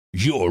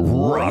You're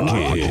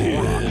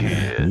rocking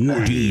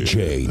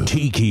DJ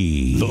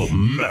Tiki, the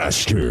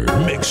master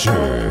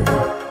mixer.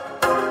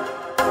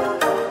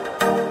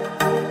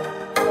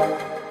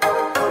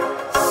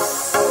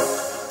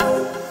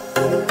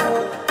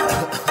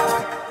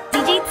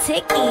 DJ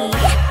Tiki.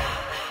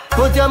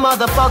 Put your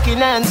motherfucking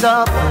hands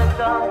up.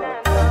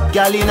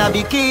 Girl in a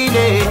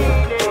bikini.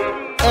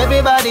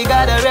 Everybody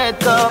got a red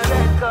cup.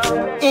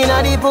 In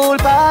a the pool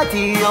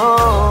party,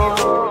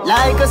 oh.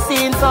 Like a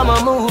scene from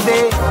a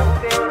movie.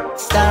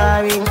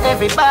 Starring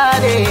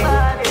everybody.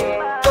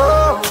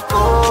 Oh,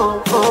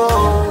 oh,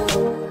 oh.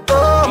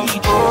 Oh,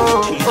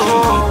 oh,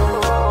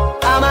 oh.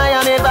 A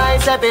Miami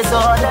Vice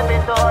episode.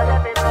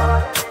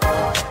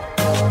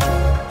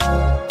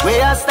 We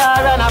a star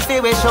and a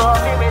feel we show.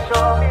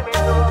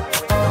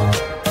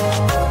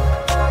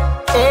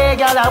 Hey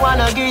girl, I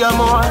wanna give you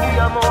more.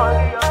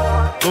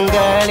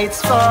 Girl,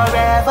 it's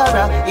forever.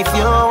 If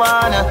you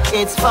wanna,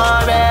 it's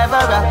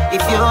forever.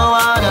 If you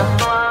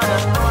wanna.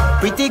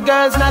 Pretty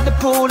girls not the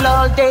pool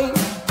all day.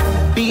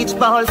 Beach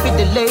ball for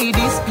the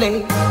ladies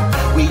play.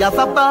 We have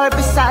a bar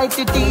beside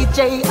the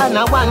DJ and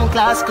a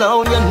one-class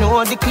clown, you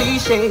know the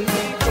cliche.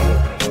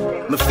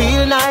 Me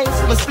feel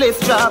nice, me spliff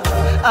drop.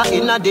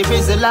 Inna the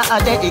drizzle, I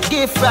the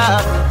gift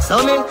wrap.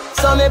 So me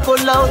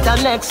pull out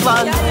the next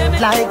one.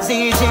 Like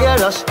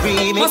ZJ Rush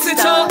remix. What's it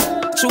up?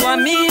 Show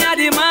me a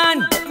the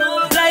man.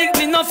 Like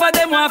me, no for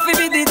them want to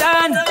be the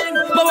Dan.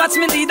 But watch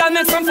me lead and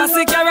make some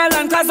fussy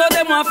Caroline. Cause all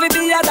them want to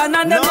be a Dan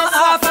and them not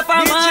half of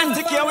a man.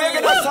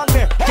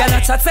 Can I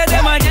chat say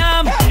them a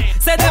yam?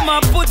 Say them a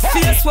put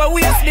face where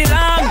waist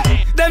belong.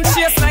 Them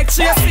chase like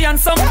Tracy and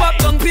some pop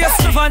gun paste.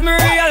 And me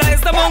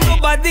realize them on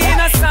good body in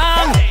a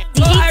song.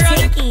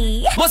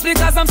 Tiki. Must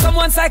because I'm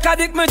someone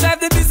psychotic. Me drive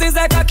the business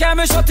like a car.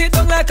 Me shut it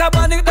down like a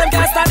bandit. Them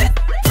can't stand it.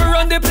 For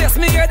run the place,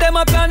 me hear them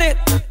a plan it.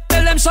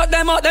 Tell them shut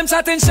them out, them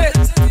chatting shit.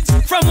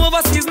 From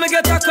overseas, me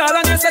get a call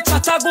and they say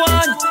chatta go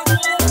on.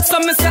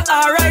 Some me say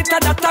alright,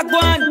 that a go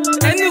on.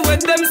 Anyway,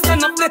 them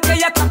stand up, they tell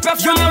you tap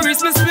off. You know,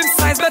 wrist me split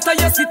size, better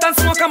you sit and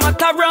smoke a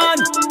Mataran.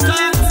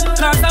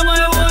 Cause I'm my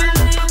one,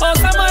 oh,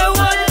 I'm my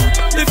one.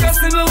 If you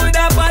see me with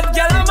a bad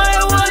girl, I'm my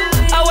one.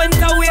 I went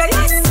away,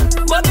 yes,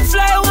 but to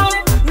fly home.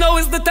 Now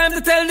is the time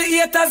to tell the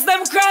haters,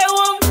 them cry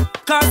home.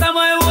 Cause I'm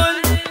my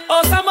one,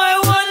 oh, I'm my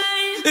one.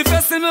 If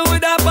you see me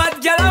with a bad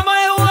girl, I'm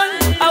my one.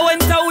 I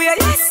went away,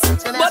 yes,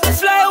 but to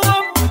fly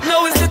home.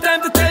 Now is the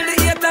time to tell the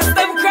haters,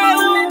 them cry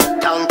home.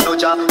 Thank you,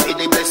 Jah, for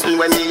the blessing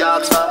when me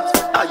ask for.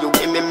 Are you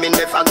give me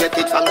never get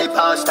it from the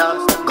pastor.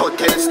 Go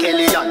tell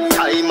Skelly and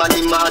time and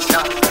the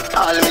master.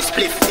 All me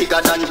split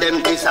bigger than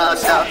them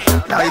disaster.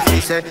 Life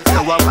me say,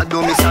 no one can do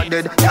me so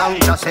dead.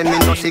 Thank Jah say me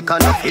no sick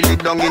and I feel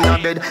it down in a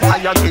bed. I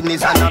have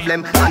kidneys and a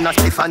blem and a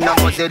spliff and a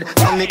buzzed.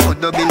 So me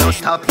could be no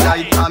stop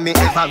light and me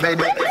ever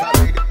read.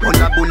 On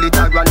a bullet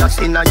I run a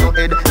sin on your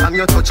head. I'm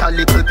your touch a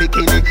little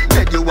bikini.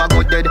 Dead you a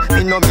go dead.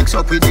 Me no mix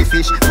up with the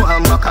fish. Go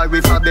and back a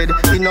river bed.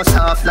 Me no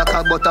soft like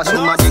a butter.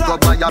 Somebody go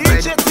buy a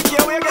bread.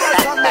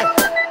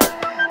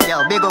 Yo,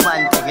 big up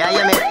one thing, you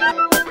hear me?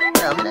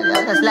 Yo,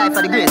 that's life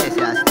for the greatest,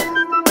 yes.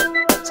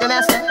 See me,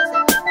 I say?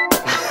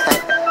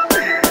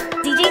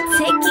 DJ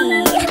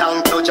Tiki.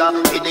 Thank you, Jah,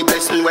 for the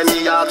blessing when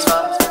me ask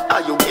for.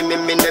 Are you give me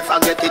never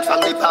get it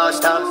from the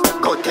pastor.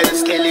 Go tell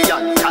Skelly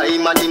and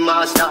time and the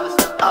master.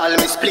 All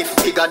me spliff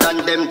bigger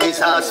than them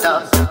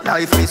disaster.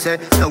 Life me say,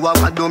 no one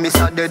can do me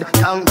so dead.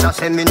 Thank Jah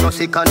say me no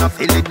sick and I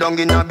feel it down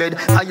in a bed.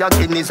 I have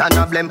kidneys and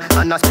a blem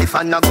and a spliff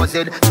and a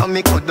buzzed. So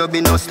me could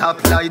be no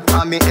stoplight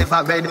for me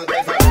ever read.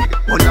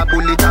 On a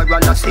bullet I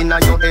run a sin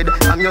on your head.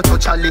 I'm your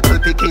touch a little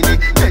bikini.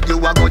 Dead you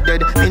a go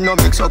dead. Me no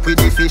mix up with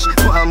the fish.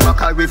 Go and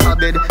back a river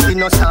bed. Me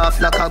no soft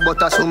like a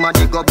butter.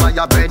 Somebody go buy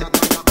a bread.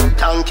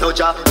 Thank you,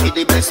 Jah, for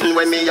the blessing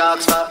when me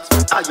ask for.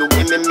 Are you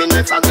give me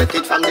never get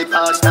it from the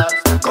pastor.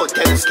 Go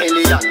tell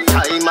Skelly and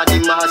time and the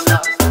master.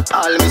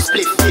 All me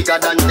split bigger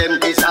than them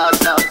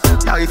disaster.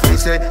 Life me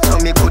say, so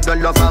me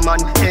couldn't love a man.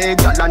 Hey,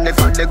 girl, I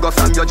never let go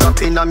from you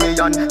drop in a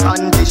million.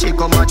 Panty she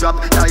come a drop,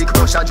 like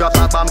Russia drop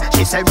a bomb.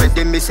 She say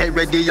ready, me say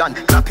ready and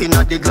clapping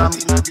at the glam.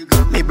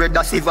 Me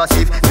brother sieve,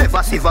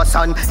 never sieve a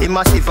son. Him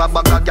a sieve a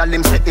bag of girl,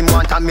 him say him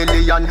want a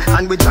million.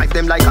 And we drive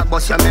them like a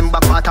bus, you remember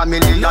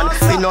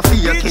 $250,000. Me no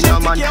fear king no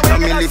man, no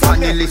me live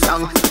and me live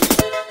song.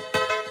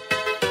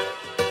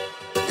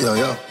 Yo,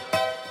 yo.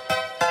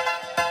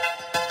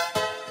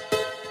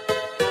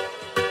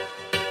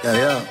 Yeah,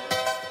 yeah.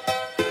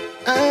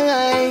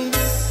 Alright.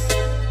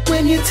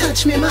 When you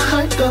touch me, my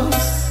heart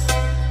goes.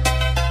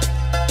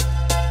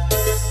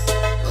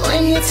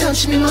 When you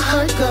touch me, my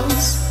heart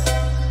goes.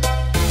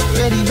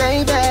 Ready,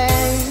 baby.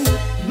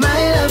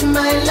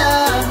 My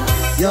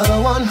love, you're the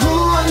one who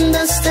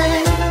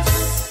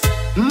understands.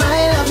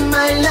 My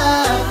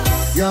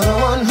love, you're the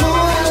one who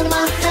held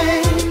my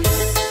hand.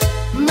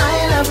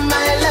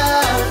 My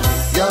love,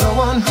 you're the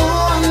one who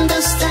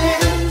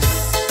understands.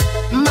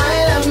 My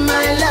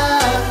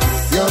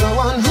love, you're the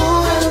one who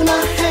held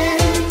my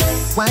hand.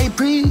 Why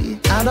breathe?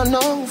 I don't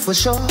know for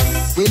sure.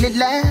 Will it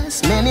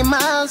last many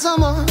miles or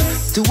more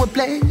to a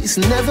place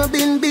never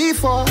been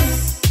before?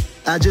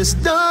 I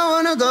just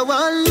don't wanna go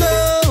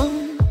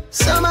alone.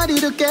 somebody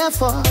to care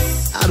for.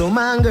 I don't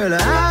mind, girl,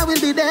 I will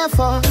be there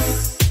for.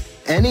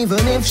 And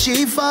even if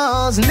she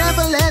falls,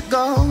 never let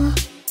go.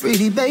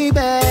 Pretty baby,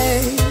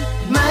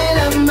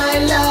 my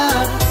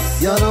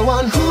love, you're the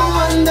one who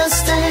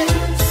understands.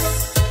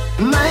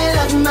 My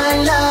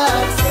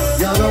love,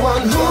 you're the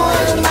one who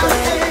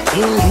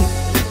understands.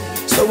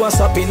 So what's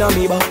up in a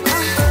me back?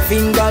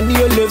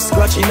 Fingernail left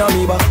scratching a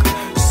me back.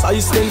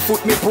 Size 10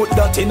 foot, me put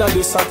that in a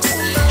the socks.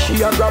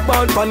 She a grab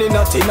on pan in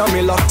a tin a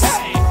me locks.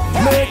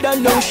 Made her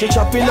know she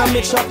chop in a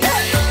me chop.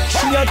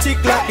 She a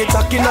tick like the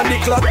tack in a the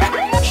clock.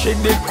 She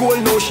did cool,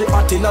 now she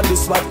hot in a the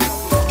spot.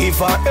 Give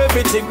her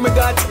everything me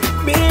got,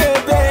 baby.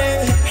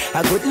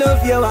 I could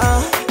love you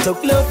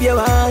talk love you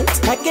want.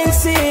 I can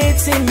see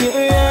it in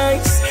your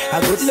eyes.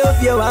 I could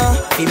love you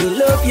give me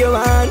love you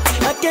want.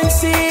 I can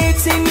see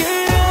it in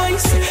your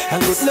eyes. I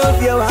could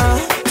love you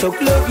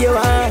talk love you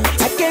want.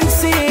 I can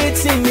see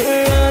it in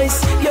your eyes.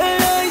 Your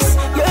eyes,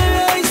 your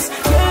eyes,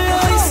 your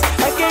eyes.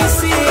 I can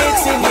see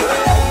it in your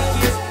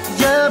eyes.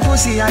 Your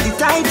pussy are the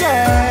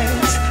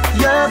tightest.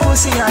 Your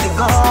pussy are the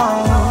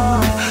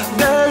gold.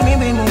 Girl, me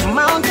move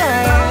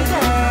mountains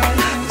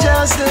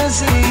just to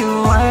see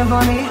you wine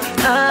for me.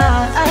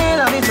 I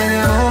love it when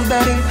you move,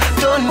 baby.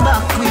 Turn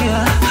back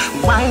queer,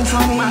 wine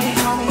for me.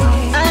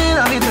 I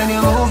love it when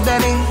you move,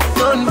 baby.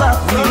 Turn back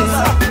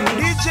queer.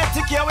 DJ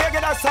Tiki, where you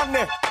get that song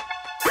there?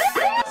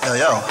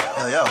 Yo.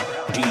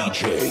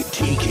 DJ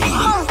Tiki.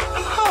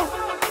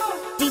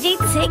 DJ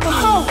Tiki.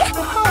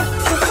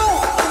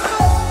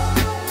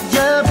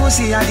 Your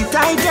pussy are the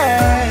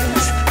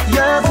tightest.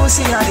 Your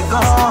pussy are the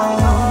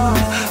gold.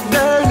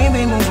 Girl,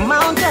 me move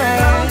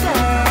mountains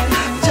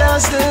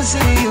just to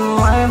see you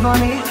wine for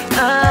me.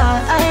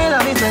 I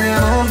love it when you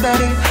move,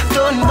 baby.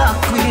 Turn back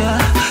queer,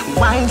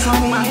 wine for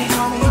me.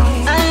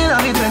 I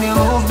love it when you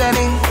move,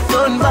 baby.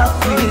 Turn back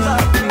queer.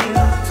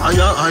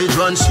 Fire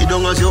hydrant, sit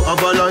down as you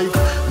have a life.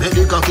 Make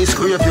the cocky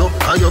scrape you,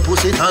 and your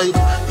pussy tight.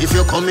 If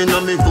you come in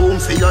on me boom,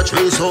 for your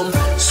trace home.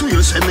 So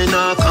you say me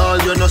nah call,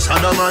 you no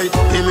sodomite.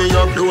 Give me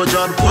your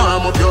blowjob,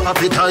 warm up your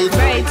appetite.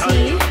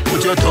 Righty.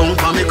 Put your tongue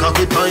on me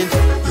cocky pint.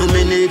 You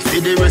me need for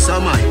the rest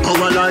of my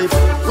our life.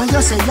 When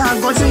you say you're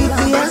go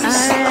GPS,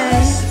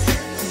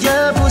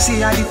 your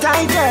pussy are the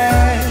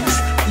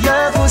tightest.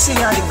 Your pussy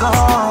are the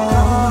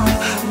gold.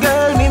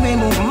 Girl, me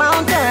move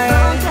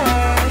mountains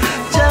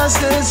just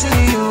to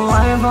see you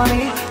wine for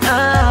me.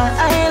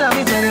 I love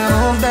it when you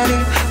move, baby.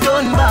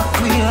 Turn back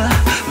queer,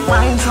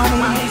 wine for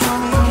me.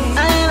 I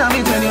love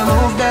it when you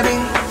move, baby.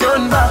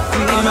 Turn back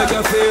queer. I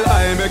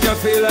make you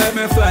feel like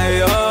me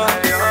fly,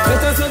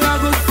 let us have a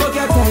good fuck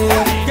your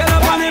tire. Get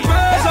up on the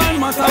person,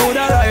 matter who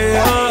that lie,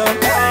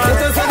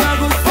 let us have a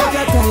good fuck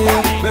your tire.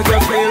 Make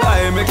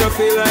you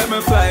feel like me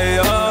fly,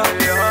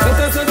 let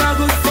us have a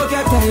good fuck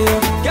your tire.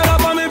 Get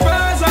up on the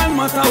person,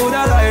 matter who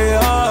that lie,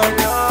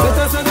 let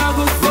us have a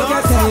good fuck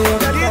your tire.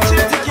 DJ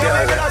Tiki.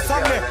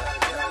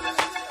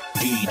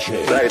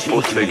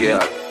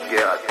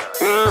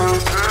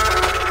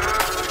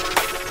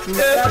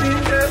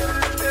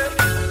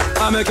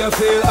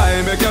 I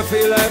make you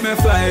feel like me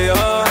fly,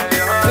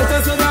 let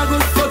us have a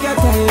good fuck your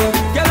tire.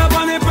 Get up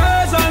on the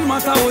person,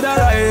 matter who that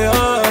lie,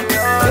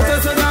 let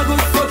us have a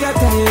good fuck your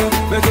tire.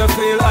 Make you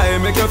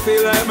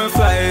feel like me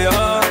fly,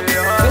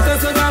 let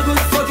us have a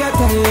good fuck your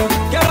tire.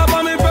 Get up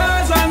on the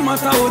person,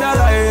 matter who that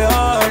lie,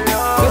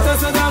 let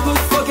us have a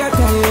good fuck your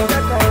tire.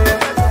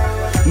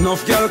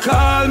 Enough girl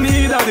call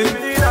me daddy,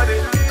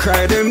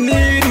 cry them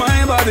need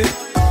my body.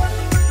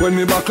 When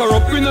me back her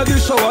up in the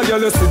shower,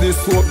 girl, you see the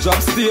soap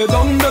job stay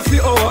down the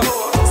for hour.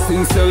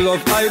 Since you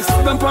love ice,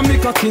 stamp on me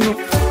cocky no.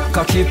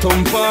 Cocky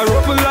thump her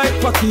up like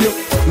Pacquiao.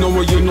 Now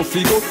where you no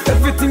figure,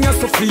 everything has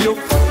to feel.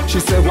 She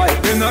say why,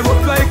 then I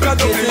rope like a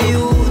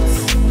domino.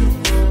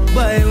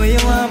 Buy where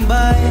you want,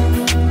 buy.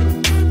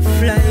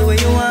 Fly where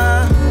you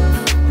want.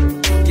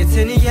 Get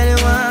any girl you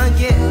want,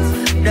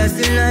 get. That's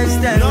the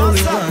lifestyle we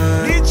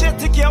want. DJ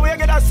Tiki, where you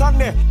get that song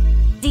there?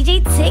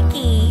 DJ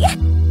Tiki.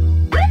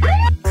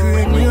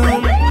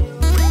 Cranium.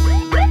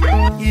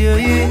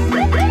 Yeah.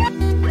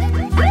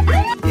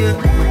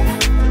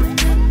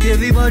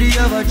 Everybody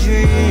have a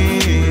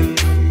dream.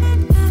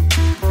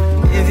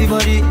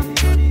 Everybody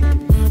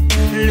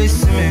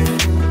listen me.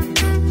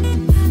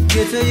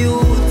 Get a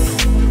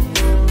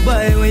youth.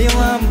 Buy where you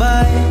want,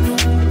 buy.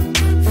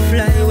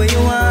 Fly where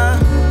you want.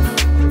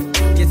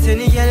 Get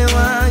any girl you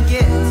want,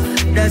 get.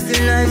 That's the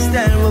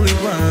lifestyle what we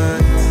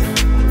want.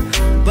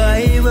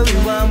 Buy where we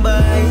want,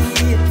 buy.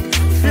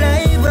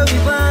 Fly where we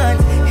want.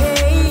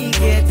 Hey,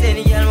 get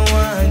any girl we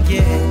want,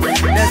 get.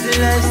 That's the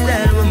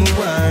lifestyle what we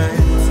want.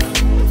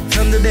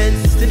 From the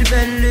Benz to the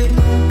Bentley,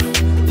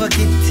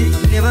 pocket tick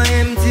never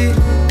empty.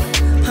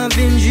 I've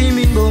been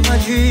dreaming about my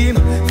dream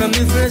from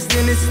the first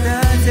day me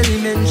start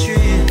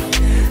elementary.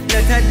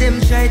 Lot of them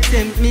try to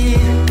tempt me,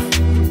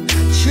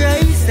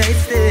 try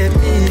sidestep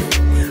me,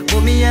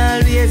 but me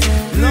always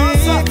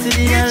pray to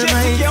the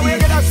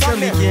Almighty so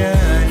me can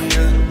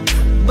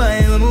buy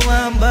when me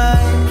want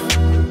buy,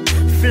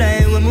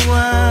 fly when me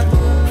want,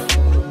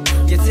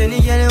 get any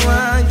girl you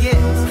want get.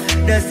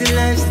 That's the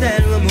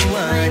lifestyle when me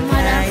want.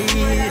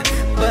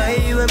 Buy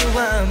when me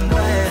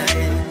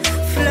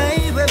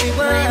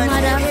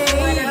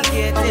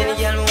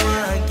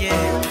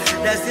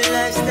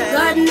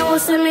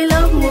say me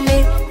love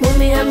mommy.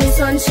 Mommy and me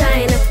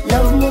sunshine.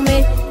 Love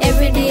mommy.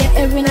 Every day,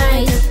 every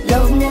night.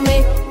 Love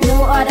mommy.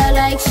 No other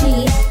like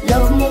she.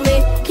 Love mommy.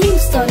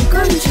 Kingston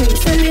country.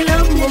 Say me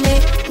love mommy.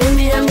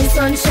 Mommy and me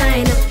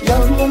sunshine.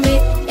 Love mommy.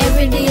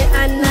 Every day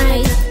and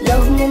night.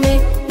 Love mommy.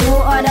 No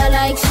other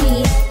like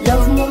she.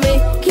 Love mommy.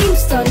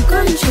 Kingston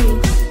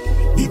country.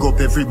 Big up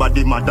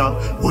everybody mother.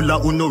 Hola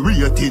uno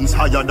ratings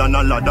higher than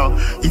a ladder.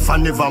 If I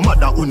never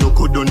mother uno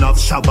couldn't have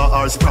Shabba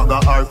or Spraga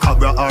or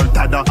Cabra or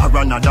Tada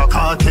or another.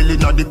 Cartel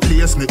inna the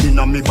place me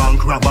inna me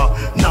bank robber.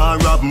 Nah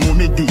rob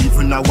mummy div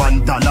na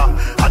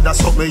 $1. Other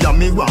stuff me ya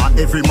me want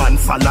every man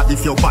follow.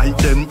 If you bite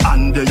them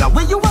and they are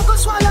where you want to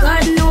swallow.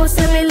 God knows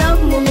say me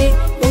love mommy.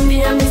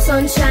 Mommy and me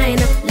sunshine.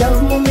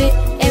 Love mommy.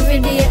 Every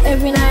day,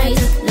 every night.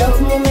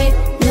 Love mommy.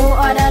 No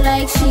other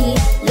like she.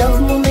 Love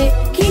mommy.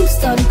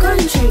 Kingston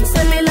country.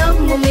 Say me love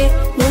mommy.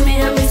 Mommy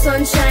and me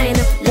sunshine.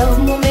 Love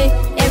mommy.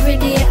 Every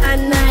day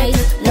and night.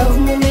 Love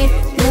mommy.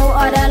 No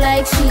other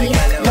like she.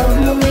 Love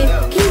mommy.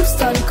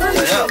 Kingston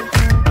country.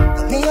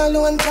 Me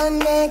alone can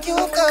make you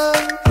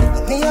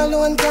come. Me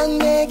alone can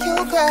make you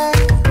cry.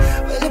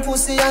 When the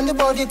pussy and the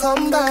body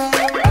come by.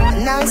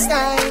 Nice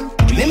time.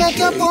 Me make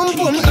your pum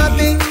pum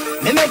happy.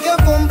 Me make your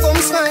pum pum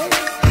smile.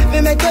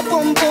 Me make your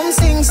pum pum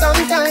sing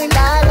sometime.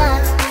 La la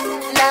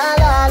la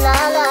la la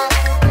la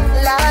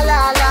la la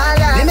la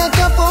la. Me make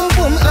your pum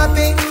pum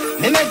happy.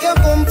 Me make your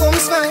pum pum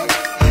smile.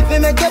 Me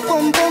make your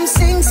pum pum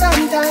sing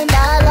sometime.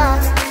 La la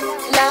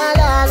la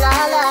la la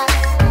la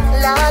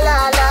la la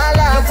la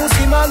la. Your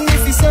pussy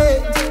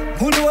magnificent.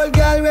 Good old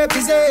girl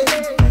represent.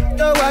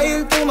 The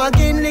wild to my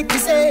kin lick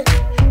say.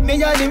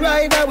 Me a the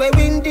rider we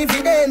win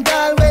dividend.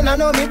 All when I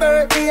know me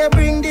birthday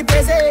bring the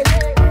present.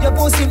 Your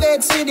pussy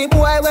vex with the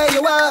boy where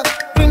you are.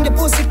 Bring the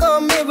pussy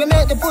come me we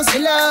make the pussy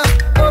laugh.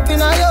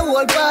 Open all your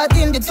whole part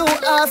in the 2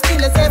 half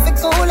till it's every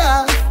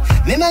cooler.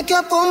 Me make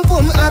your pum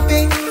pum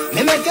happy.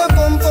 Me make your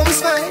pum pum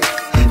smile.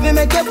 Me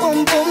make your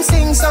pum pum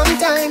sing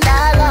sometime.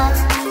 La la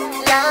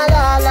la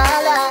la la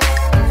la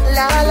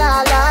la la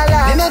la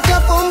la. Me make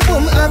your pum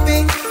pum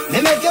happy.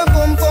 Me make your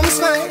pum pum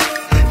smile.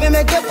 Me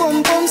make your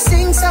pum pum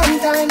sing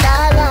sometime.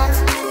 La la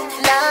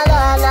la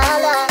la la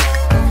la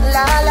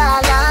la la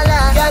la la.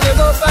 Gotta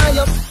go find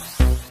your.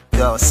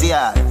 Yo, see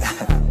ya.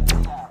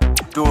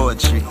 2 or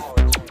 3.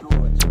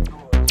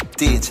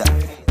 Teacher.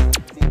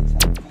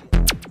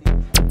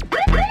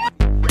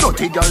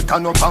 Dirty girl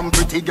turn up and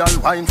pretty girl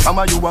wine. Some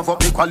of you have up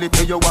the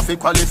quality, you have to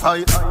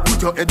qualify.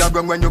 Put your head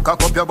around when you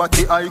cock up your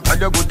body high. Tell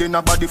you good in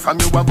a body from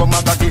you have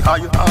my body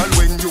high. All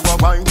when you are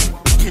wine,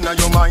 inna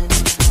your mind.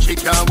 She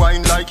can't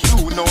wine like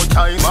you no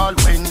time. All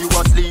when you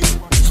are asleep,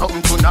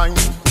 something tonight.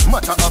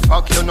 Matter of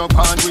fact, you no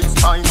pan with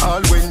spine.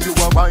 All when you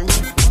are wine,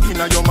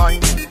 inna your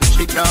mind.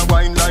 She can't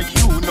wine like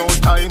you no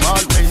time.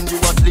 All when you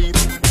are asleep,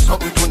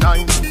 something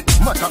tonight.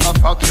 Matter of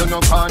fact, you no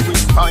pan with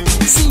spine.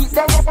 See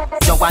that?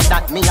 You want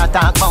that me a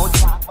talk about?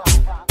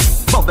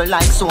 Bubble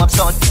like soap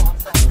sud.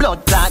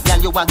 Blood clot,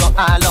 girl, you a go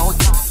all out.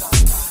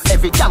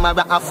 Every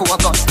camera a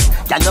focus.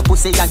 Girl, your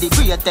pussy a the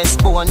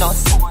greatest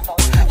bonus.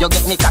 You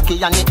get me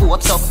cocky and me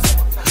hopes up.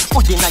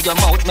 Put in your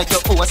mouth, make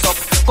your hose up.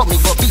 Come me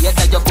go beat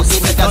at your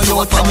pussy, make a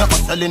joke up. You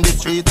hustle in the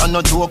street and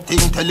no joke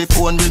thing.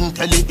 Telephone ring,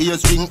 tele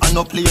ears ring, and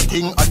no play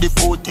thing. At the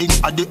food thing,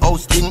 at the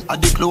house thing,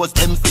 at the clothes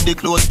them for the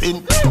clothes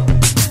pin.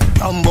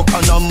 Tambo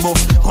canambo,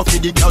 coffee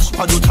the cash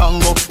for the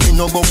tango. In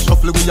no box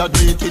shuffle we a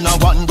do it in a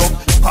one go.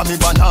 For me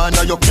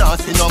banana you can't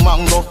see no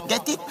mango.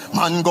 Get it?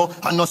 Mango,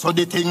 and no so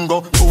the thing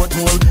go.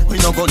 Oatmeal, we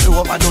no go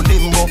low and no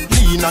limbo.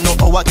 Lean and no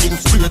our thing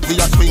straight we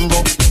a swing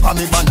go. For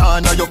me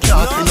banana you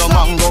can't see no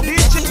mango.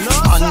 Get it?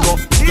 Mango,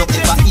 you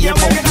ever hear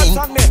pumpkin?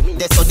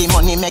 That's how the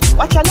money make.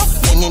 Watch out,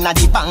 then inna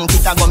the bank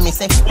it a go me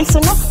say.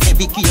 Listen up,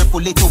 be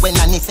careful it when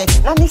Nanny say.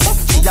 Nanny say,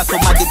 she a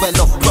somebody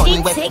well off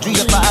runway.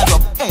 Drape her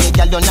up, hey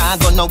girl you nah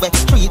go nowhere.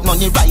 Treat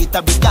money right, a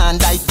be gone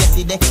like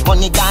yesterday.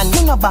 Money gone,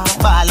 you no ball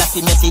a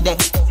see messy day.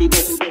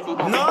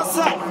 No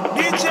sir,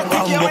 DJ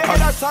Tiki, where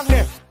that song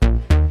there?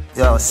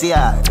 Yo, see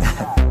ya.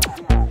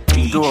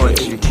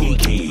 DJ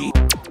Tiki.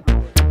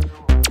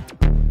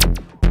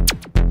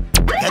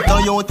 Get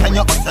on you and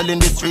you hustle in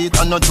the street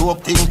and no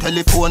joke thing.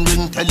 Telephone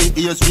ring, tele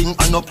ears ring,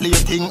 and no play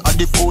thing. At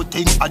the food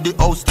thing, at the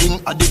house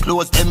thing, at the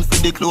clothes them for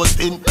the clothes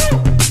pin.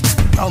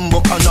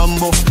 Tambo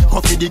canambo,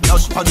 coffee the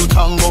cash for the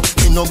tango.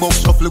 In no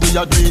box shuffle we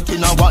a do it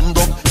in a one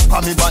go.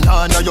 For me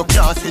banana you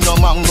can't see no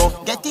mango.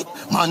 Get it?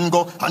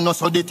 Mango, and no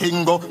so the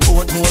thing go.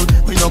 Oatmeal,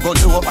 we no go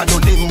low and no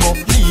limbo.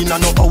 Lean and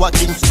no our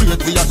thing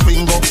straight we a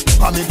swing go.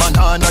 For me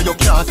banana you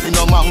can't see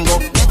no mango.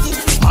 Get it?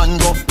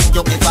 Mango,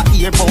 you ever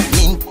hear about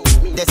mint?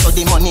 That's how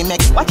the money make.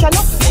 Watch out,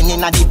 then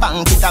inna the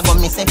bank it a go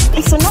me say.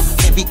 Listen up,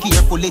 be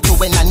careful it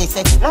when Nanny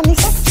say. Nanny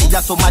say, she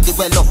a somebody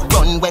well off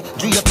runway.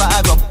 Drape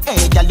her up,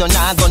 hey girl you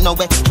nah go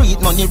nowhere.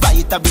 Treat money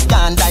right, a be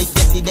gone like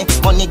yesterday.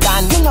 Money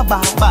gone, you no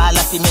ball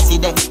a see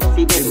messy day.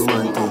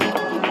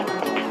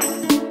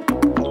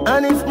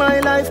 And if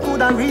my life could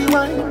a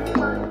rewind,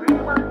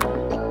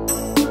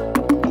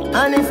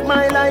 and if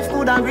my life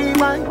could a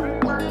rewind,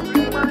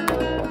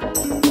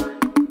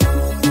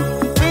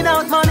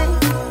 without money,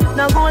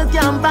 no gold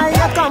can buy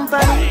a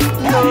company.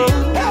 No,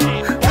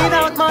 without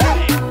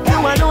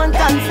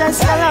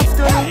confess your love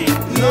to me.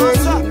 Yeah.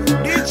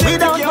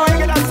 Without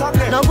money,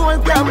 no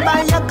gold can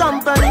buy your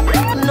company.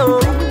 No.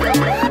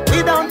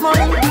 Without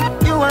money,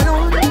 you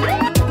alone.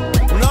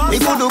 Me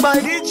could buy.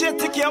 DJ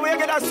Tiki, where you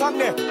get that song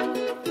there?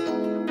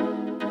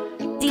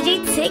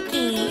 DJ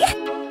Tiki.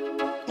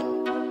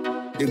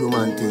 The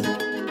woman thing.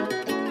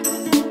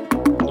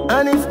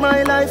 And if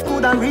my life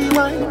could have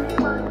rewind,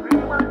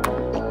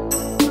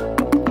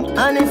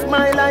 and if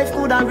my life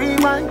could have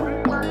rewind,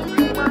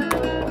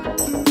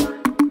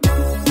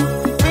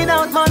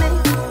 without money,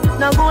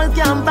 no gold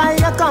can buy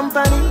your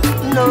company.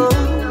 No,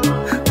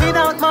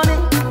 without money,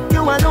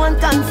 you alone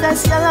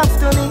confess your love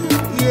to me.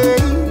 Yeah,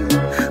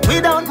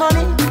 without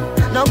money,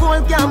 no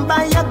gold can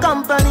buy your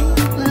company.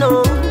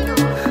 No,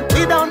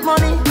 without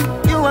money,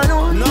 you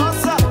alone. No,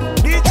 sir.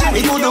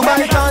 Me could do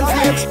buy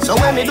cornflakes, so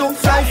when me do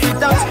fly fit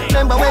dance.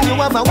 Remember when you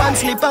have a one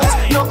slippers,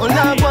 nothing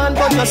like one,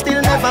 but you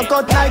still never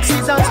cut like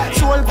scissors.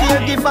 Soul care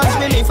givers,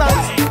 really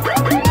fast.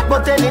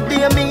 But any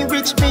day me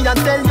rich, me and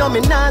tell you me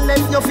nah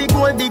left you fi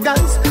gold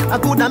diggers. I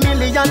could a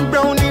million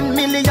brown in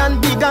million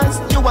biggers.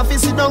 You a fi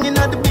sit down in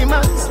the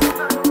beamers.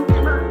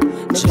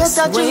 Just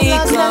wake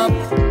up.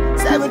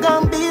 Say we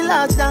gon' be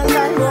large than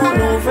life.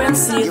 Roll over and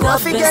see the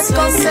best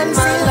ways in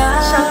my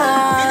life.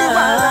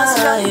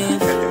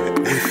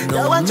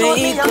 No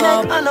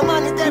makeup,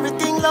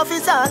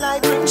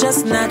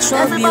 just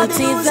natural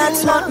beauty,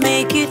 that's what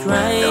make it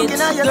right.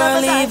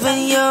 Girl,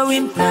 even your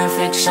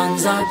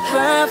imperfections are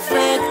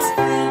perfect.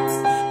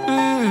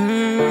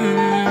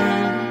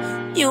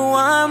 You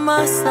are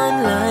my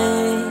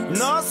sunlight.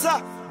 No,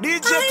 sir.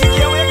 DJ Tiki,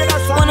 where you get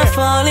that song? Wanna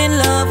fall in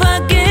love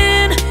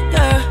again,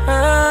 girl.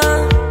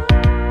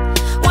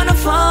 Wanna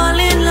fall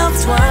in love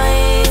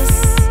twice.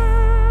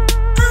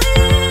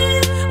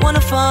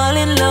 Wanna fall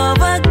in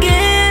love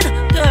again,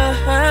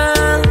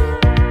 girl.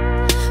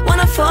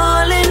 Wanna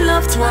fall in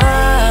love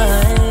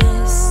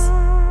twice.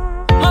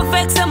 My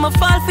vex and my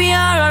fall for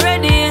her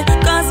already,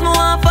 cause me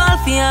want fall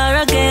for her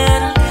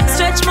again.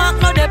 Stretch mark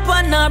no dip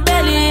on her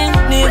belly,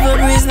 never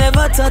breeze,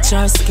 never touch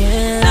her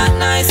skin. Not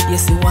nice, you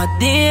see what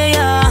they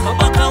are. My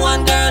back a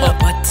one girl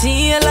up a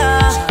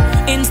tailor.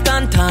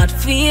 Instant heart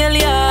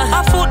failure.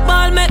 A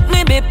football make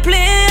me be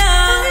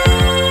player.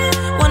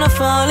 Wanna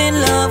fall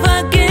in love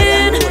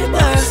again,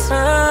 girl.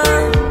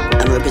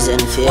 I'm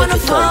representing fear Wanna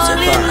if it comes fall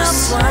to in love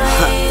pass.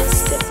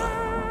 twice.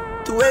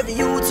 To every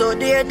youth so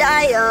dear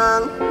die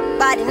young,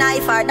 by the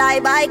knife or die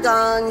by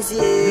guns,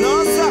 yeah.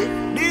 No, sir.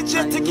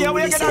 DJ Tiki,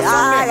 where you get that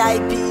song there?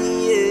 R.I.P.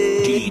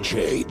 yeah.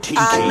 DJ Tiki. I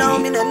know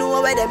me no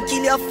know where them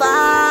kill you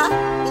for.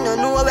 Me no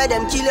know where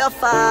them kill you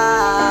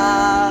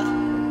for.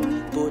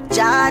 But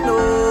Jah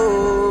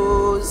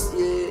knows,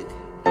 yeah.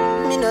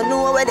 Me no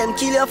know where them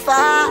kill you for.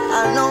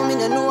 I know me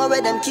no know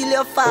where them kill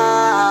you for.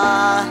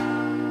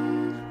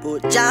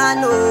 But Jah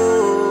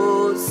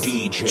knows.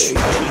 DJ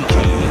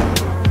Tiki.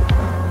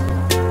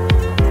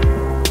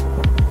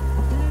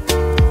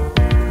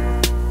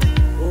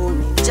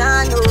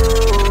 Jah knows.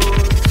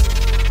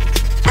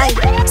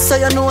 Aye, so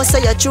you know, so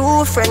your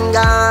true friend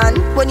gone.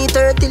 When you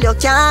 30 you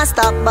can't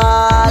stop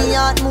ball. Me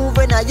heart move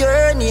when I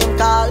hear name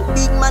call.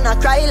 Big man I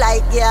cry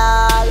like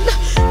y'all.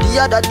 The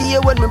other day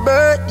when my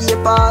birthday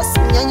pass,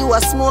 me and you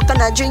a smoke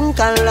and a drink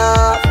and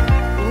laugh.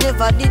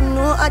 Never did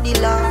know at the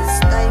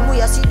last time we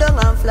a sit down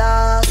and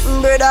flash.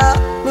 Brother,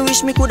 me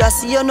wish me coulda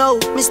see you now.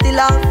 Me still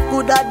have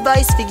good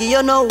advice figure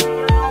you know.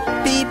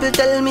 People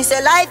tell me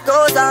say life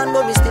goes on,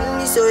 but me still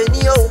miss you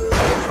anyhow.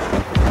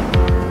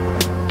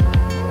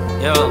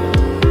 Yo,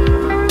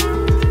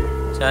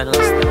 Channel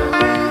Star.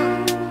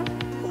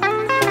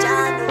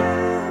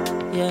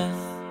 Yeah.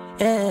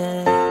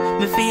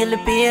 Me feel the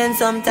pain,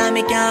 sometimes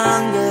I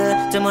can't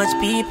go. Too much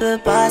people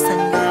pass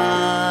and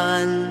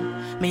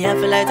gone. Me I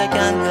feel like I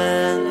can't go.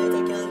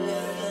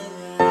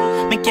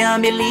 Me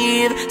can't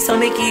believe, so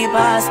me keep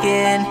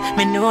asking.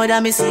 Me know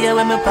that me see you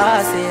when me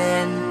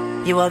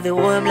passing. You have the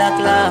whole block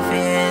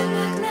laughing.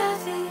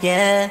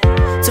 Yeah.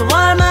 To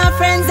all my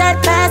friends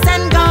that pass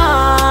and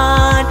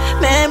gone,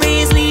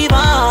 memories live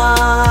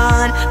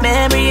on,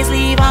 memories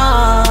live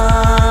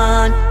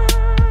on.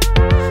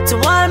 To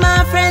all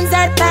my friends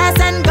that pass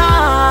and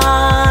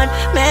gone,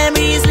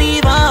 memories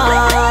live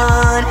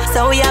on.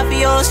 So we have to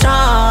feel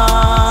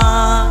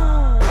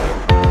strong.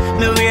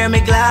 Me wear me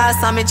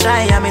glass and me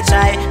try and me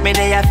try. Me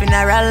day a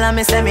funeral and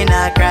me say me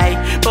not cry,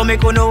 but me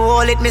couldn't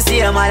hold it, me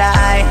see a mother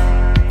eye.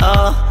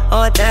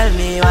 Oh, tell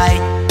me why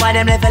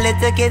them left a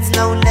little kids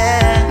lonely?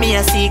 Me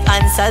a seek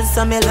answers,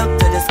 so me look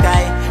to the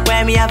sky.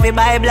 Where me have to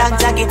buy black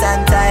jacket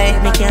and tie.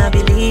 Me can't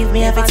believe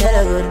me have to tell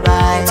her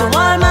goodbye. To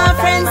all my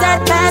friends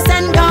that pass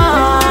and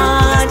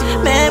gone,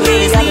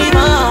 memories live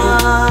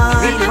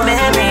on,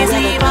 memories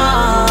live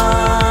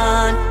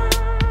on.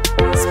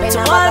 To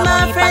all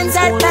my friends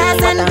that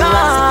pass and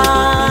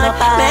gone,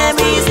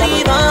 memories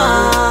live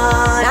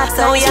on.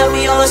 So we have to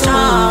be all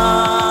strong.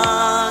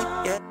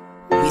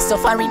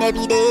 Suffering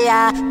every day,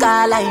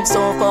 cause life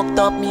so fucked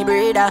up, me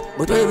brother.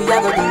 But where we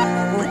are gonna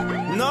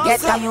do? No,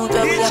 get a youth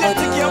where we are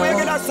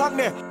gonna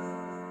do?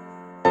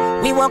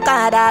 We work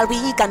hard all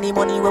week and the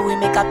money where we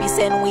make a piece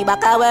and we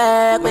back at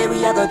work. Where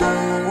we are gonna do?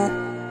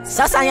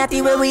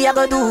 Society where we a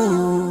go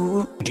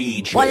do.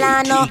 DJ Well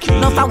I know, Tiki.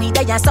 no for we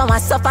die and some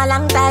suffer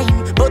long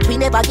time. But we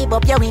never give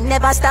up, yeah we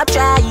never stop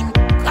trying.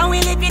 Cause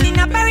we living in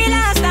a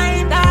perilous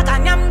time. Dark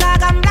and I'm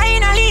blind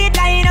and lead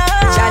line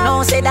up. Jah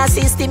know say that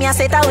system ya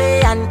set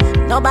away. And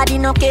nobody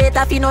no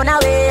cater fi none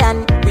away.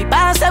 And we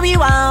pass so we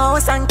want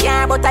house and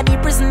car. But at the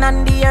prison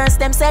and the earth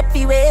them set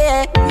fi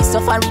way. We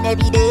suffering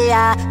every day,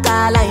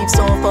 cause life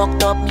so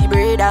fucked up me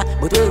brother.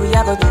 But where we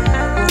a go do?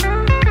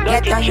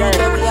 Get on you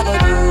where we a go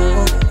do?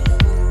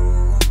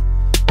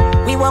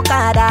 We work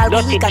hard all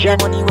week and the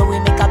money where we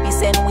make a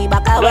piece and we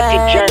back away.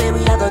 Where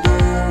we a go do?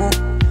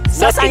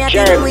 Society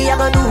where we a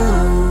go do?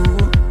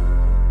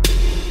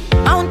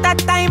 Mount that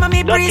time and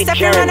me breeze if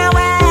you run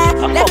away.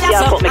 Left your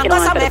son and go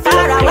somewhere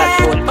far away.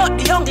 But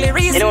the only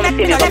reason that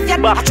me no left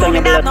yet, I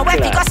truly have nowhere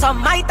to go, so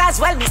might as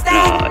well me stay.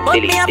 But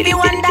me have to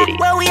wonder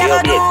where we a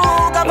go do.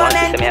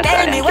 Government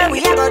tell me where we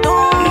a go do.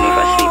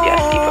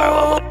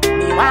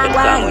 Me want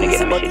one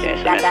easy but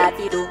that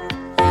we do.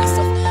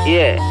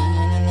 Yeah,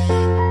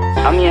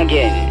 I'm me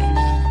again.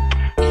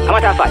 I'm a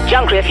fact,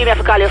 Junker, if you have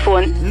to call your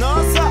phone,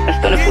 No, sir. let's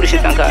turn the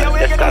foolishness and call.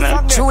 Let's call me.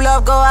 True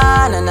love go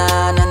on and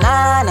on and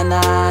on and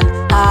on,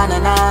 on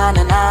and on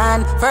and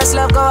on. First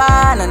love go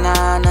on and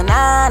on and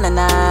on and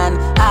on,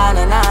 on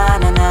and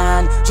on and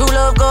on. True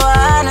love go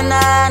on and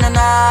on and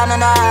on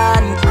and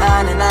on,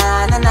 on and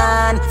on and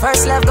on.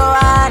 First love go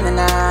on and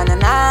on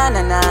and on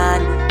and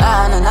on,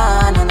 on and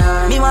on and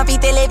on. Me want to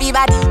tell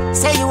everybody,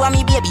 say you are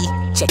me baby.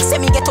 Check, say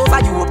me get over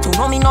you up to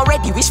know me not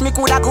ready. Wish me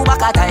coulda go back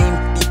a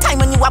time. The time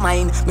when you were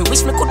mine. Me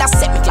wish me coulda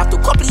set me clock to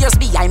couple years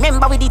be. I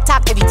remember we did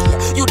talk every day.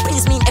 You'd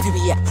please me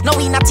everywhere. Now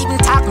we not even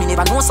talk. Me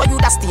never know so you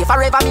da stay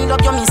forever. Me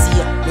love you me see.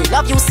 Me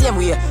love you same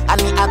way.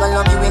 And me I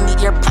gonna love you when the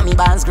ear pammy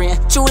bands green.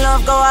 True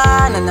love go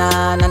on and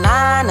on and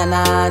on and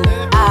on,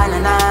 on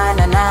and on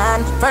and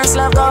on. First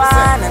love go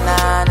on and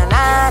on and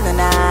on and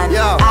on,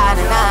 on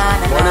and on and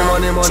on. Money,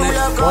 money, money,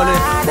 money,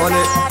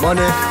 money,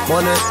 money,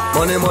 money,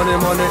 money, money,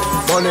 money,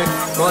 money.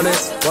 Money,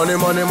 money,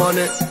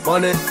 money,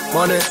 money,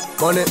 money,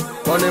 money,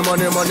 money,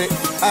 money, money.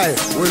 Aye,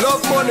 we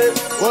love money,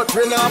 but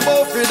we not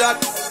both for that.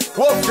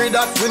 Work for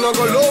that, we not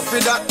go low for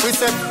that. We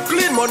say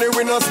clean money,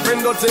 we not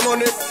spend dirty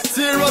money.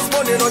 Serious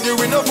money, no give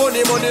we no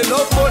funny money.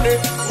 Love money,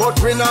 but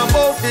we not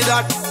both for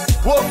that.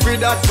 Work for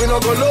that, we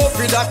not go low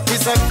for that. We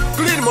say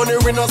clean money,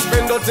 we not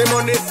spend dirty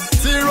money.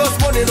 Serious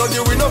money, no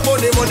give we no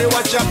funny money.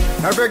 Watch out,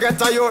 every get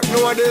a youth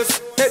know this.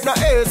 It's not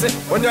easy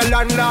when your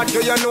landlord do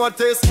you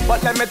notice.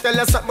 But let me tell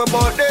you something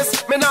about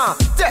this. Me nah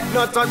take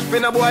no touch, me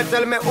no boy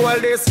tell me all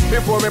this.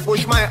 Before me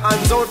push my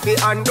hands out, me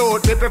hand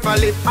out. Me prefer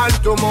lip hand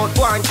to mouth,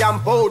 go and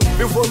camp out.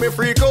 Before me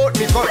freak out,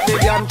 me cut me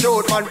damn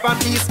throat. Man from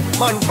east,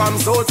 man from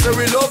south. So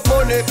we love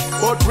money,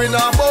 but we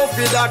not both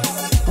for that.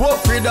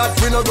 Work for that,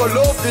 we no go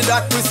low for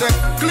that. We say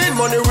clean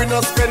money, we no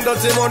spend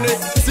dirty money.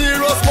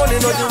 Serious money,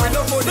 no do we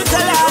no money.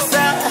 Tell us,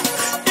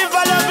 if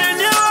I love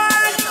in you,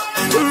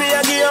 me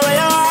a give you what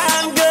you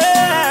want,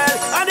 girl.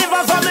 And if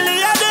a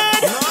family you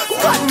did,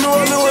 God know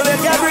me will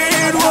make you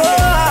breathe.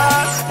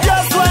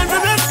 Just one for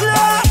me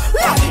slow.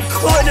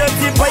 When you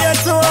tip on your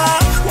toe,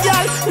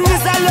 girl,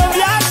 this I love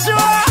you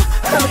sure.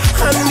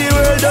 And the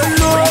world don't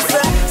know,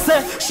 say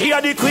she are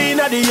the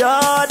queen of the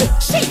yard.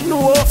 She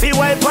know if he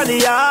wipe on the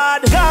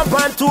yard. Camp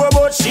on tour,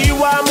 but she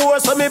want more,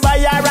 so me buy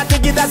her a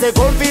ticket as a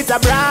comfort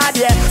abroad,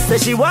 yeah. Say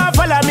she want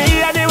follow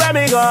me anywhere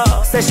me go.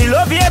 Say she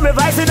love hear me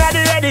voice in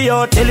the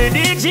radio. Tell the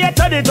DJ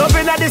turn it up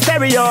in the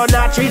stereo.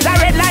 Now trees are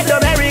red like the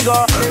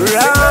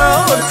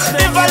merry-go-round.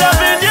 If I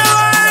love in you,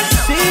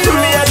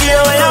 me a give you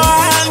what you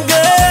want,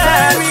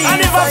 girl. And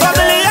if a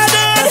family you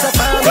did,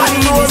 God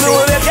knows me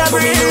will make you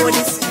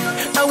breathe.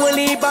 I will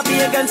leave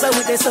papi against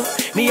with this, so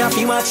me have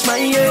to watch my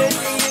head.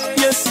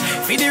 Yes,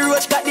 for the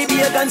roach got the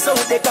beer gun so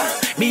they can.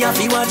 Me have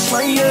to watch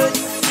my head.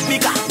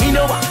 Because me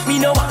know what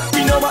under.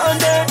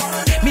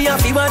 Me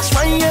have to watch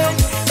my head.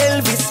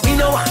 Elvis, me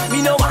know what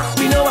under.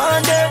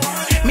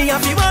 Me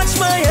have to watch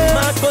my head.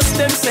 Marcus,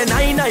 them say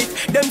 9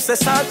 life. Them say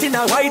salt in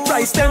a white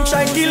rice. Them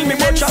try kill me,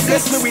 but you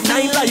bless me with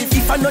 9 life.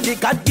 If I know the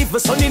God give a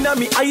sun in a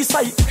me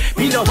eyesight,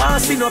 me no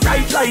want see no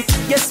bright light.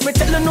 Yes, me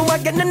tell you no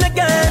again and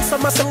again.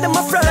 Some of them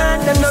a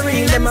friend, them no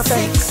real, them a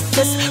fakes.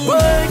 Yes,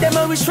 boy, them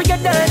a wish we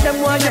get dead. Them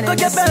want you go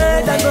get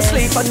bed and go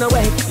sleep on the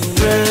way.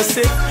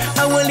 Mercy,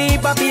 I will leave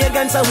papi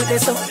against her with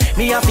this, so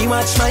me have to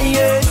watch my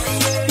head.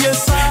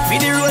 Yes, for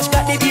the roach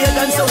got the beer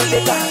gun so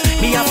they can.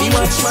 Me have to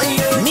watch my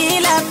head. Me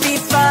love to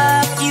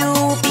fuck you,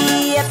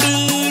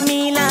 baby.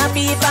 Me love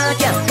to fuck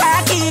you.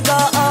 Cocky go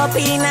up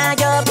in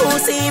your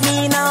pussy.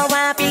 Me no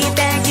want to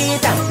take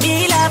it out.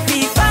 Me love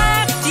to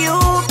fuck you,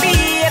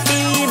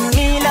 baby.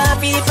 Me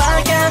love to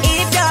fuck you.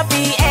 If you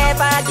be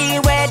ever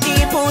give away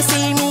the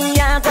pussy, me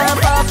I can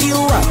fuck you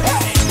up.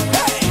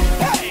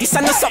 This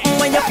ain't something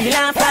when you feel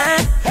a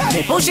fan. Me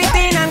push it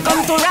in and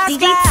come to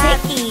Rascal.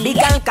 Big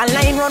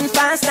alkaline run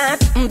fast that.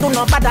 Do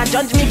not bother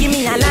judge me, give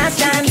me a last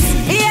chance.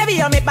 Baby,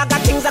 you make bag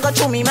of things that go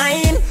through me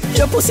mind.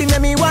 Your pussy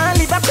make me want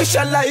live a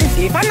Christian life.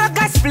 If I not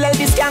gospel,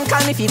 this can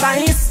call me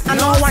vice. I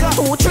know 1,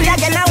 2, 3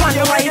 again, I want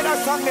you right.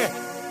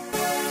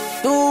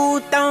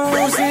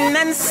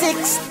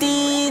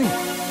 2016.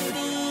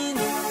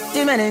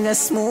 The man is a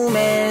smooth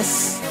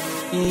mess.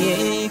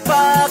 Yeah.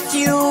 Fuck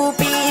you,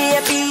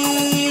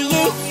 baby.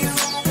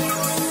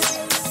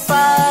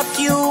 Fuck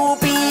you,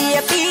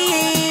 baby.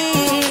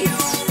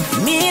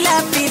 Me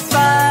love it,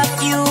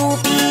 fuck you,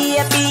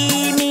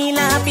 baby. Me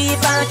love it,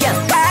 fuck you.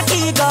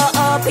 Cocky go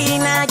up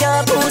in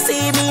your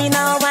pussy. Me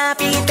no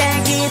happy,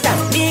 take it up.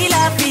 Me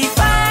love it,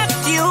 fuck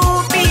you,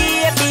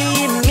 baby.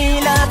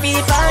 Me love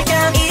it, fuck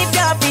you. If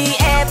you be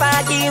ever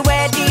give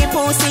away the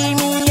pussy,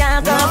 me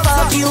I go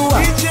fuck you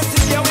up.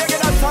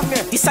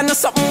 This ain't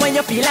something when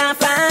you feel like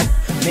fun.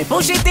 Me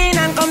push it in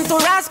and come to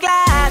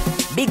Rasclad.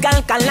 Big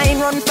alkaline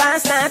run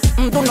fast that.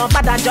 Do not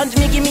bother judge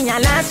me, give me a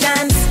last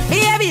chance.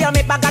 Baby, you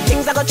make back of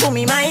things that go through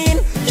me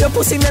mind. Your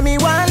pussy make me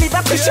want live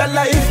a Christian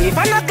life. If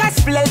I not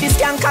gospel, this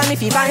can call me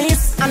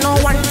vice. I know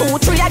 1, 2,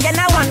 3 again,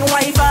 I one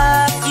wife.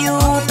 Fuck you,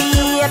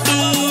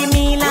 baby,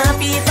 me love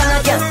it,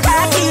 fuck you.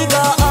 Cocky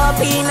go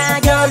up in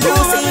your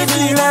pussy,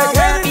 me love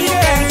it,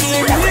 thank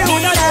you.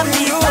 Me love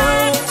it,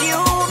 fuck you,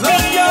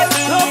 baby,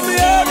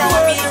 me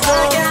love it,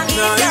 fuck you.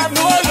 Me love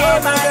it,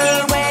 ever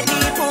give away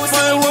the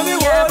pussy, me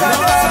love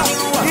it.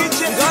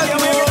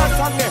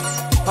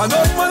 I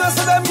know man I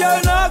say them girl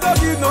nah go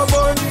give no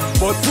bun,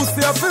 but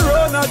pussy have to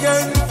run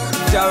again.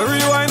 Girl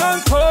rewind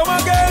and come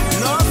again.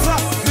 No sir,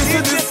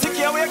 this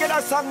Tiki, where you get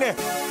that song there?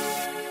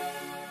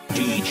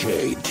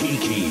 DJ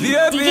Tiki.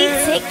 DJ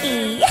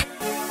Tiki.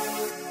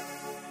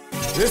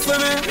 Listen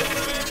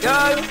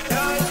girl.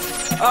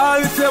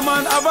 All if your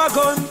man have a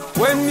gun,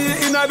 when me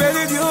in a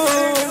belly you.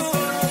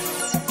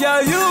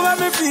 Girl, you make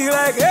me feel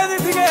like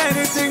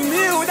anything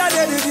me woulda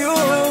dead with you.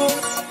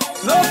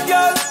 Love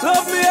girl,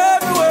 love me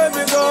everywhere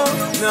me go.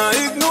 Now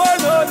ignore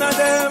none of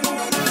them.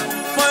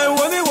 My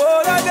only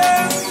word of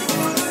them.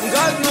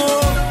 God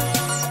know.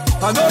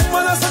 I know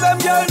man I say them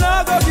girl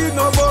nah go give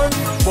no bun,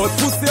 but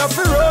pussy have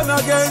to run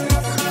again.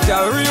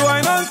 Girl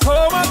rewind and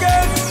come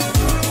again.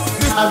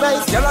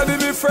 Girl I be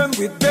me friend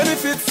with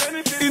benefits.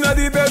 Inna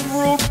the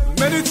bedroom,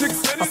 many chicks.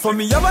 And for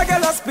me have a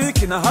girl a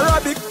speak in a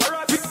Arabic.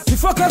 The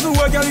fuck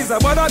everywhere girl is a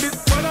bad habit.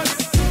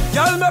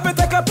 Y'all maybe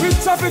take a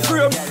picture for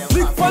frame.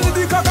 Big funny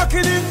the cocker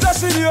killing the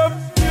shame.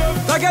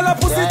 The girl a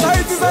pussy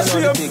tight is a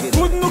shame.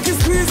 Good nookie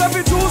squeeze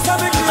every juice and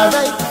make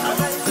it.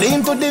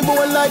 Clean to the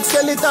bone like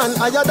skeleton,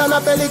 higher than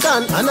a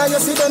pelican. And I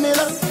see the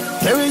mirror.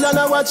 Carry on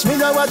a watch, me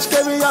a watch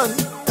carry on.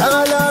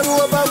 Call her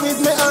over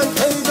with me and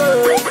hey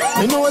girl.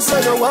 Me know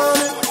say you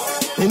want me.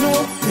 Me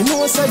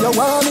know say you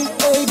want me.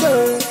 Hey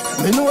girl.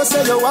 Me know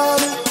say you want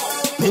me.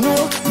 Me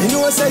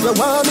know say you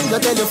want me. You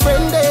tell your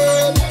friend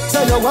them,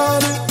 say you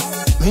want me.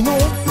 Me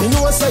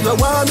know say you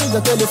want me.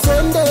 You tell your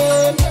friend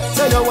them,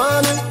 say you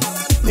want me.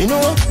 Me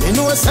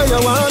know say you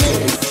want me.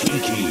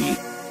 Tiki.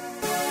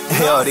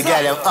 Yo, the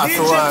guy them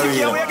Afro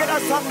warrior.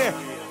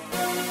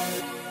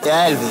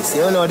 Yeah, Elvis,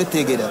 you know the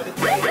Tiki though.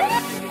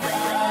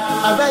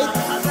 Alright,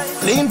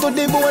 clean to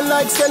the bone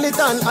like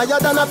skeleton, higher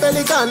than a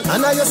pelican.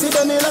 And I see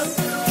the mirror.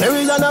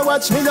 Carry on a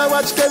watch, me a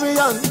watch carry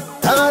on.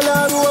 Call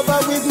her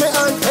over with me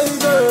and hey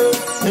girl.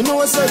 Me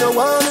know say you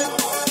want me.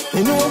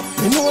 Me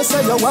know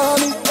say you want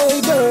me.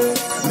 Hey girl.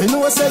 Me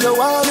know say you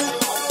want me.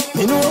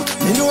 Me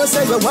know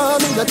say you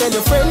want me. You tell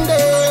your friend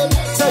them,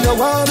 say you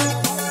want me.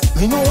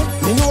 Me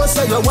know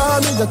say you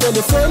want me. You tell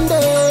your friend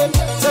them,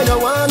 say you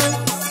want me.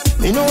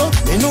 Me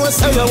know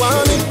say you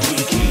want me.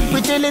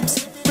 Pretty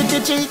lips, pretty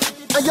cheek,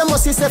 and you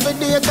must see every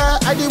day car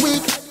of the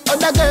week.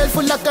 Other girl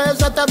full of curves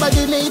that her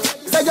body neat.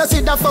 Say you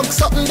see the fuck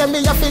something, then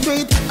me have to do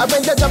it. And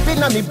when you jump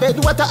in on me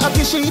bed, what a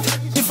happy sheet.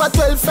 If a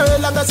 12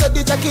 furlong, I said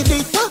the jacket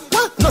deep.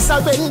 No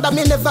surrender,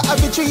 me never have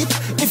a retreat.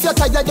 If you're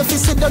tired, you fi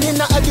sit down in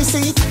the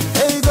seat.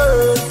 Hey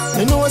girl,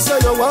 me know say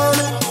you want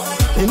me.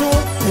 Me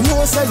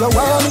know say you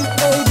want me.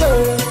 Hey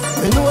girl,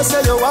 me know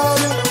say you want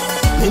me.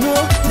 Me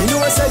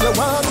know say you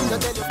want me.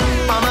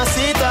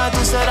 Mamacita, tú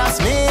serás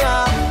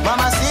mía.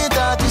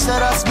 Mamacita, tú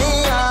serás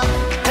mía.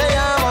 Te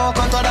amo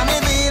con toda mi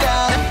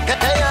vida.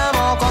 Te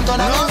amo con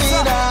toda mi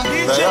vida.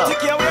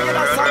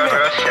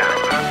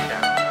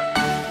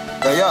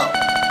 Yo.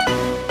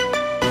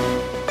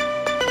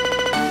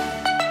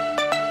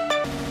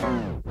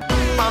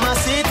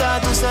 Mamacita,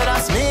 tú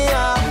serás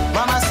mía.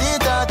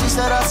 Mamacita, tú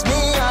serás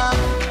mía.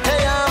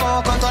 Te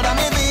amo con toda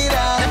mi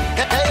vida.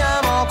 Te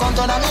amo con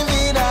toda mi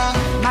vida.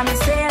 Mami,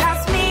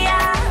 serás mía,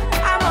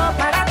 amor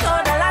para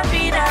toda la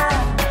vida.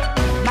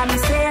 Mami,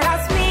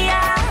 serás mía,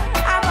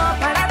 amor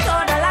para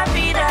toda la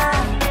vida.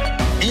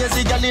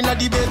 Easy gal inna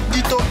the bed,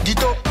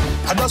 get up.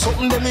 I do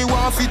something that me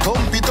want fi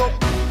thump it up.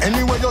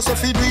 Anyway you say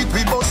fi do it,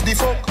 we bust the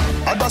fuck.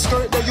 I da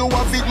skirt that you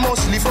have it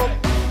must lift up.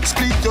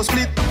 Split your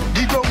split,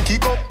 the ground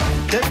kick up.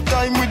 Take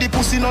time with the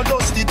pussy, no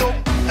dust it up.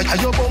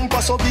 And your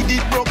bumper so big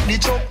it broke the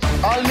chop.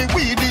 All me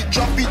weed it,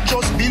 drop it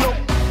just below.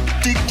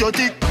 Tick your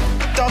tick,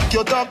 tap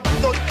your tap,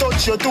 don't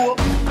touch your toe.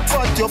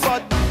 Fat your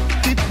fat,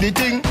 tip the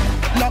thing,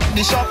 lock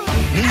the shop.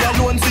 Me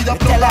alone see the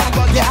plug and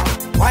bag. Yeah,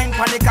 wine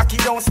pon the cocky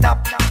don't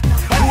stop.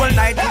 Whole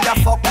night with the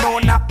fuck no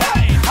nap.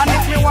 And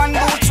if me one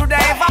boot should I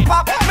ever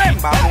pop?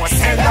 Remember more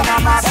sell down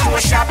a mass to a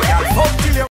shop.